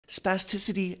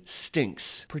Spasticity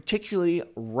stinks, particularly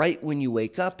right when you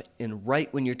wake up and right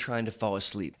when you're trying to fall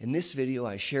asleep. In this video,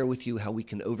 I share with you how we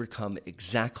can overcome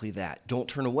exactly that. Don't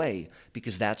turn away,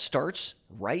 because that starts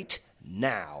right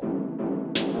now.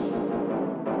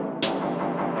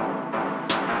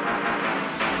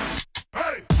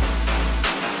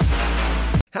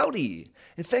 Howdy,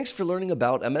 and thanks for learning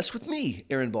about MS with me,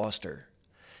 Boster.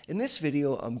 In this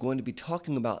video, I'm going to be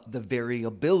talking about the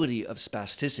variability of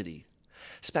spasticity.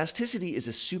 Spasticity is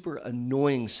a super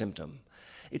annoying symptom.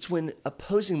 It's when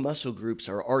opposing muscle groups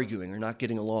are arguing or not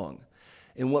getting along.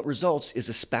 And what results is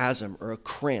a spasm or a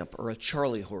cramp or a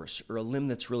Charlie horse or a limb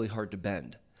that's really hard to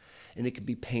bend. And it can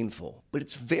be painful. But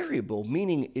it's variable,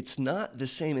 meaning it's not the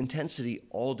same intensity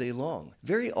all day long.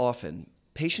 Very often,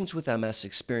 patients with MS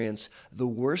experience the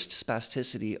worst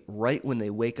spasticity right when they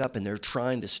wake up and they're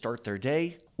trying to start their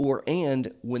day,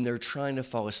 and when they're trying to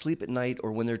fall asleep at night,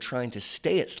 or when they're trying to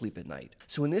stay asleep at night.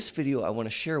 So in this video, I want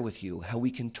to share with you how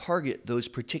we can target those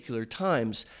particular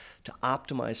times to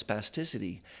optimize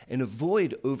spasticity and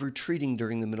avoid over-treating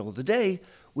during the middle of the day,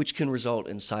 which can result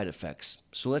in side effects.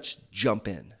 So let's jump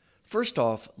in. First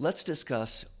off, let's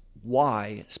discuss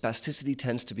why spasticity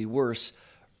tends to be worse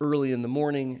early in the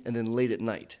morning and then late at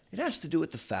night. It has to do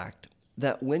with the fact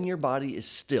that when your body is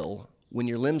still, when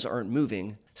your limbs aren't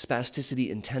moving, spasticity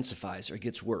intensifies or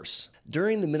gets worse.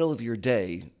 During the middle of your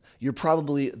day, you're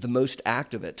probably the most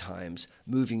active at times,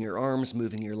 moving your arms,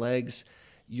 moving your legs.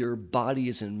 Your body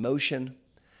is in motion,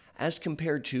 as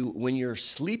compared to when you're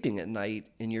sleeping at night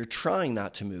and you're trying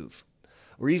not to move.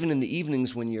 Or even in the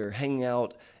evenings when you're hanging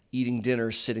out, eating dinner,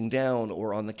 sitting down,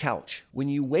 or on the couch. When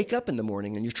you wake up in the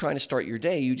morning and you're trying to start your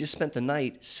day, you just spent the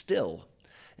night still.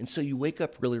 And so you wake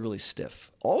up really, really stiff.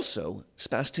 Also,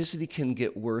 spasticity can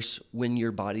get worse when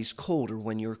your body's cold or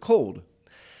when you're cold.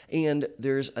 And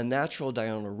there's a natural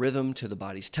diurnal rhythm to the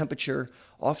body's temperature.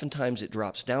 Oftentimes it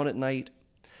drops down at night.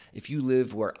 If you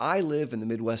live where I live in the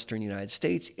Midwestern United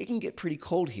States, it can get pretty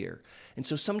cold here. And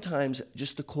so sometimes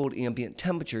just the cold ambient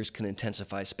temperatures can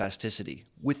intensify spasticity.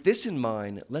 With this in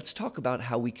mind, let's talk about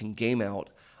how we can game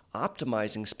out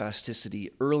optimizing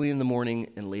spasticity early in the morning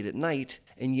and late at night,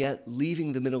 and yet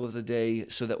leaving the middle of the day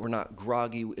so that we're not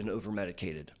groggy and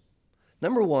over-medicated.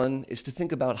 Number one is to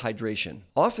think about hydration.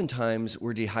 Oftentimes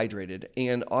we're dehydrated,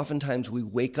 and oftentimes we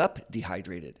wake up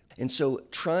dehydrated. And so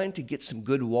trying to get some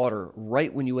good water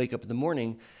right when you wake up in the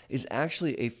morning is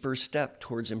actually a first step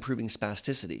towards improving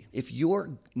spasticity. If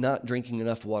you're not drinking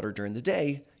enough water during the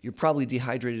day, you're probably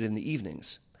dehydrated in the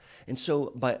evenings. And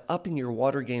so by upping your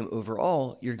water game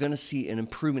overall, you're going to see an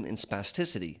improvement in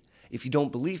spasticity. If you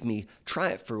don't believe me, try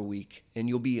it for a week and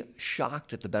you'll be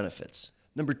shocked at the benefits.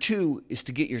 Number two is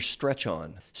to get your stretch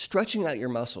on. Stretching out your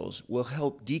muscles will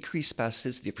help decrease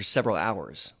spasticity for several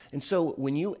hours. And so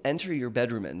when you enter your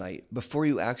bedroom at night, before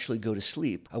you actually go to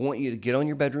sleep, I want you to get on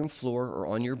your bedroom floor or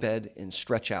on your bed and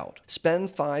stretch out.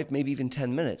 Spend 5, maybe even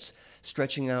 10 minutes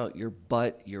stretching out your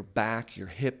butt, your back, your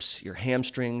hips, your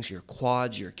hamstrings, your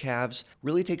quads, your calves.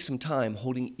 Really take some time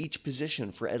holding each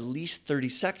position for at least 30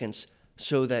 seconds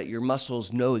so that your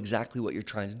muscles know exactly what you're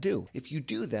trying to do. If you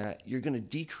do that, you're going to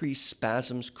decrease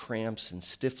spasms, cramps, and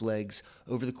stiff legs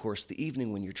over the course of the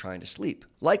evening when you're trying to sleep.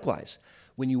 Likewise,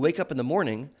 when you wake up in the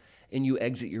morning and you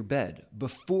exit your bed,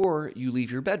 before you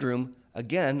leave your bedroom,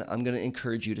 again, I'm going to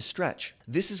encourage you to stretch.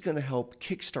 This is going to help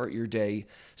kickstart your day,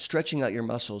 stretching out your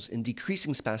muscles and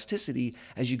decreasing spasticity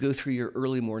as you go through your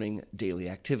early morning daily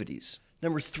activities.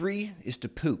 Number three is to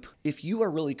poop. If you are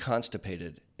really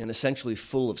constipated and essentially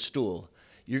full of stool,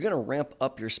 you're going to ramp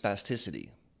up your spasticity.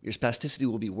 Your spasticity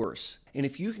will be worse. And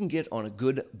if you can get on a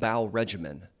good bowel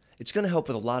regimen, it's going to help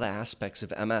with a lot of aspects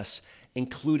of MS,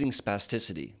 including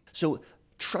spasticity. So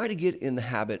try to get in the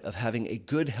habit of having a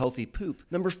good, healthy poop.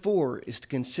 Number four is to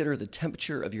consider the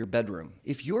temperature of your bedroom.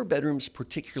 If your bedroom's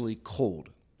particularly cold,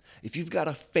 if you've got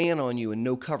a fan on you and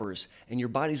no covers, and your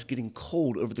body's getting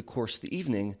cold over the course of the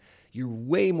evening, you're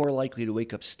way more likely to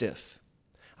wake up stiff.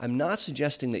 I'm not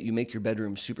suggesting that you make your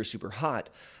bedroom super, super hot,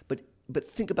 but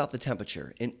think about the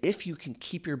temperature. And if you can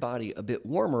keep your body a bit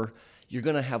warmer, you're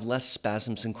going to have less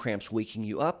spasms and cramps waking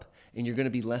you up, and you're going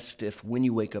to be less stiff when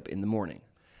you wake up in the morning.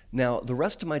 Now, the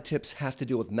rest of my tips have to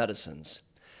do with medicines.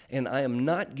 And I am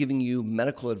not giving you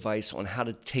medical advice on how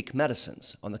to take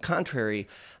medicines. On the contrary,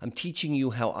 I'm teaching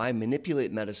you how I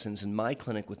manipulate medicines in my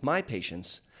clinic with my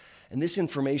patients. And this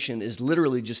information is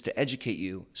literally just to educate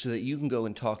you so that you can go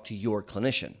and talk to your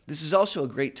clinician. This is also a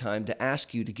great time to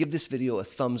ask you to give this video a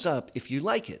thumbs up if you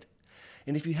like it.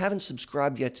 And if you haven't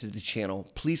subscribed yet to the channel,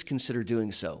 please consider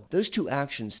doing so. Those two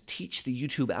actions teach the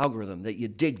YouTube algorithm that you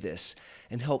dig this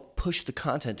and help push the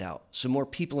content out so more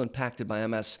people impacted by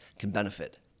MS can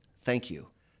benefit. Thank you.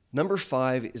 Number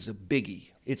 5 is a biggie.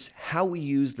 It's how we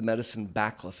use the medicine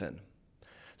Baclofen.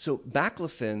 So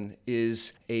Baclofen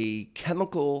is a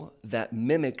chemical that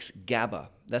mimics GABA.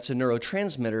 That's a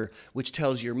neurotransmitter which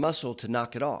tells your muscle to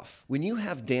knock it off. When you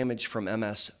have damage from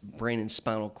MS, brain and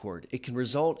spinal cord, it can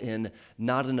result in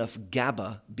not enough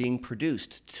GABA being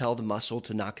produced to tell the muscle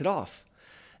to knock it off.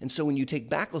 And so when you take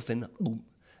Baclofen,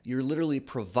 you're literally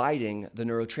providing the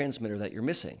neurotransmitter that you're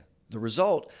missing. The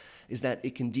result is that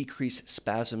it can decrease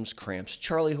spasms, cramps,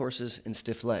 charley horses, and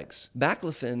stiff legs.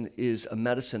 Baclofen is a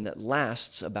medicine that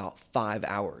lasts about 5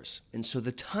 hours, and so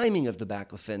the timing of the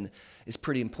Baclofen is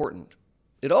pretty important.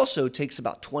 It also takes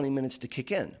about 20 minutes to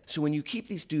kick in. So when you keep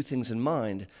these two things in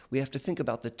mind, we have to think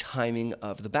about the timing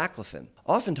of the Baclofen.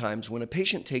 Oftentimes, when a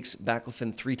patient takes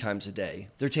Baclofen 3 times a day,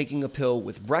 they're taking a pill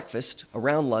with breakfast,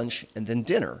 around lunch, and then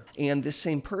dinner. And this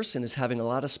same person is having a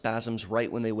lot of spasms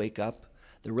right when they wake up.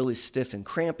 They're really stiff and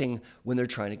cramping when they're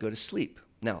trying to go to sleep.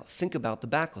 Now, think about the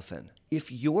Baclofen.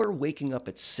 If you're waking up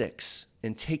at 6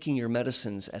 and taking your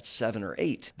medicines at 7 or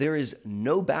 8, there is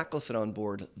no Baclofen on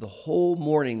board the whole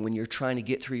morning when you're trying to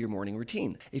get through your morning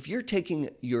routine. If you're taking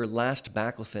your last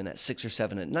Baclofen at 6 or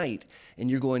 7 at night and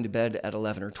you're going to bed at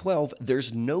 11 or 12,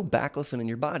 there's no Baclofen in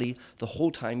your body the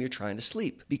whole time you're trying to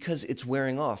sleep because it's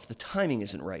wearing off. The timing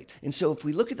isn't right. And so if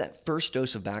we look at that first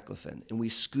dose of Baclofen and we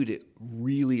scoot it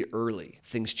really early,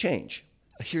 things change.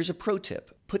 Here's a pro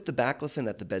tip. Put the Baclofen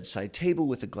at the bedside table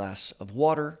with a glass of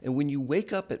water, and when you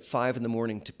wake up at 5 in the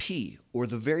morning to pee, or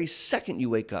the very second you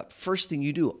wake up, first thing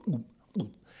you do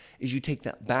is you take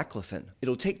that Baclofen.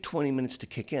 It'll take 20 minutes to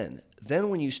kick in. Then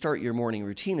when you start your morning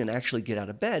routine and actually get out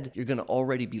of bed, you're going to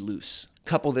already be loose.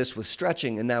 Couple this with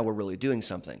stretching, and now we're really doing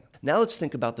something. Now let's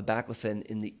think about the Baclofen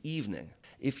in the evening.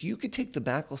 If you could take the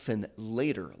Baclofen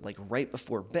later, like right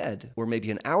before bed, or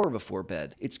maybe an hour before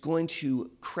bed, it's going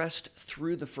to crest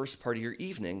through the first part of your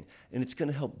evening, and it's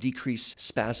going to help decrease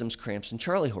spasms, cramps, and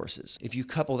charley horses. If you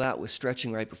couple that with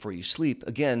stretching right before you sleep,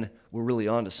 again, we're really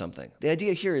onto something. The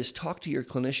idea here is talk to your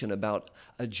clinician about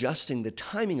adjusting the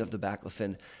timing of the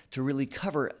Baclofen to really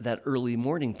cover that early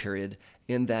morning period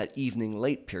and that evening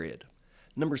late period.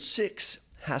 Number 6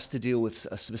 has to deal with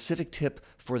a specific tip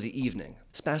for the evening.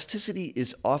 Spasticity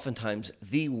is oftentimes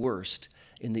the worst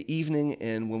in the evening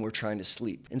and when we're trying to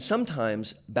sleep. And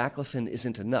sometimes Baclofen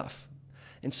isn't enough.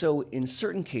 And so in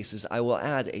certain cases, I will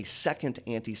add a second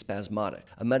antispasmodic,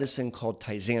 a medicine called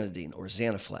tizanidine or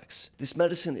Xanaflex. This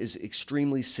medicine is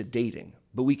extremely sedating,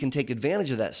 but we can take advantage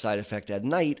of that side effect at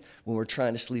night when we're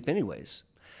trying to sleep anyways.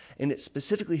 And it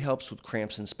specifically helps with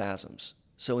cramps and spasms.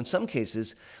 So in some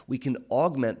cases, we can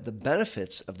augment the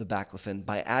benefits of the Baclofen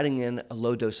by adding in a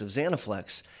low dose of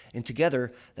Xanaflex, and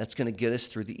together that's going to get us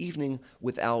through the evening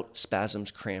without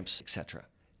spasms, cramps, etc.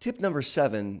 Tip number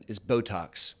 7 is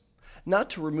Botox.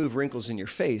 Not to remove wrinkles in your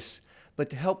face,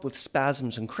 but to help with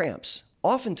spasms and cramps.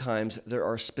 Oftentimes, there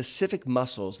are specific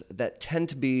muscles that tend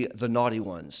to be the naughty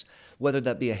ones, whether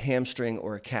that be a hamstring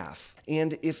or a calf.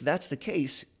 And if that's the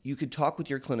case, you could talk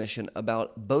with your clinician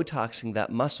about Botoxing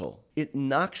that muscle. It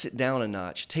knocks it down a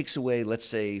notch, takes away, let's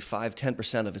say,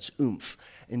 5-10% of its oomph,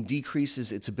 and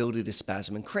decreases its ability to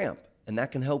spasm and cramp. And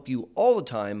that can help you all the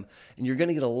time, and you're going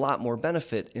to get a lot more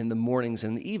benefit in the mornings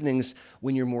and the evenings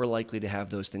when you're more likely to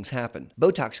have those things happen.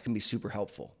 Botox can be super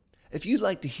helpful. If you'd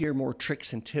like to hear more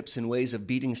tricks and tips and ways of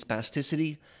beating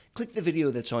spasticity, click the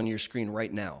video that's on your screen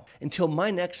right now. Until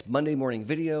my next Monday morning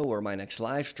video or my next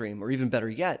live stream, or even better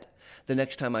yet, the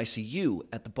next time I see you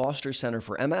at the Boster Center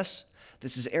for MS,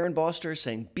 this is Aaron Boster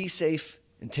saying be safe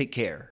and take care.